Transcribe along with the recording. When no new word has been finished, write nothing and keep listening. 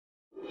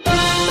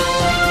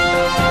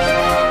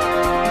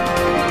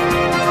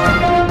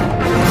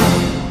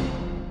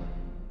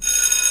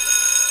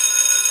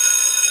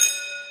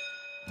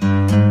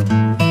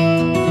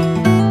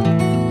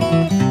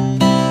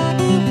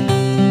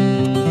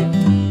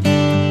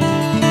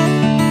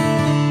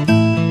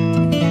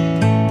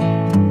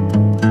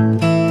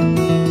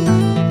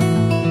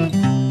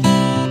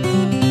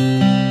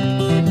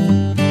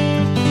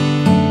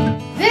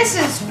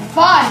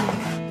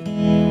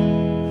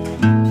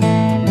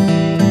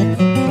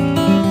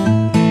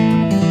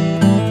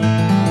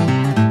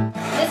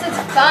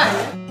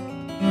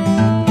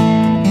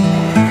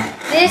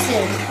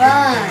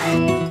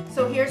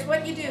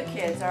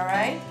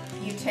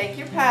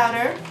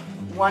powder,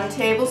 1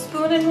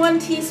 tablespoon and 1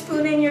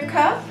 teaspoon in your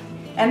cup.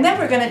 And then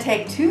we're going to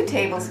take 2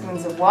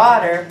 tablespoons of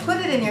water, put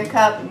it in your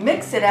cup,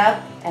 mix it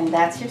up, and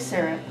that's your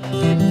syrup.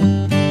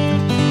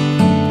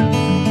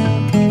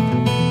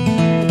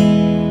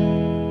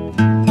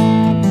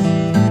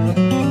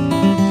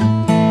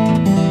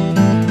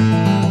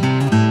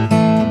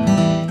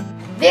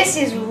 This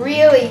is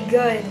really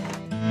good.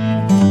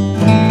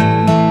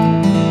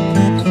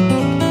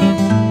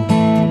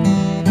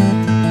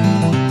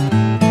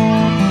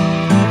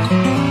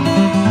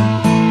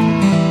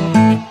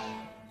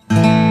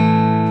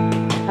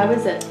 How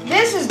is it?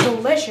 This is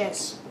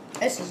delicious.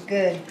 This is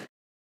good.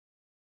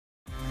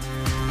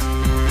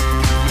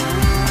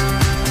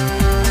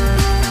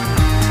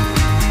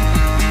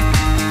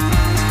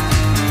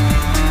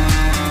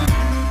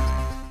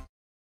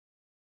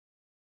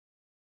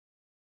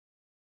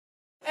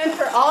 And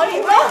for all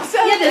you folks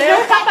out there's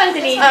no cup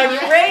underneath.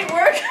 great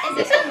work. Is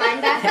this on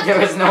mine back? There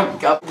was no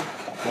cup.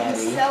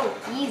 It's so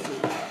easy.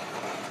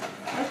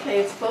 Okay,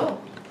 it's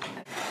full.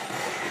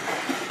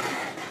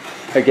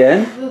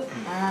 Again?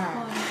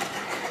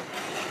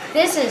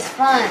 This is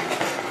fun.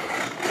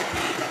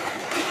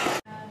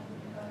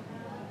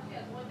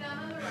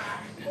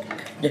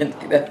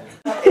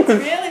 It's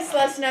really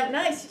slushing up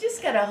nice. You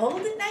just gotta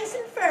hold it nice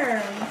and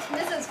firm.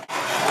 This is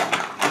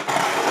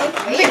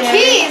The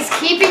key is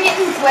keeping it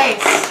in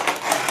place.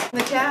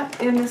 The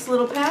cap in this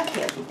little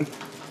packet.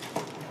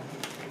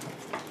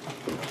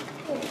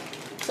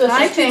 So it's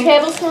I just 2 think-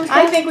 tablespoons?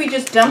 I think we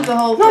just dumped the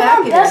whole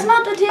packet in. That's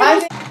not the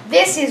table.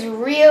 This is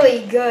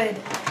really good.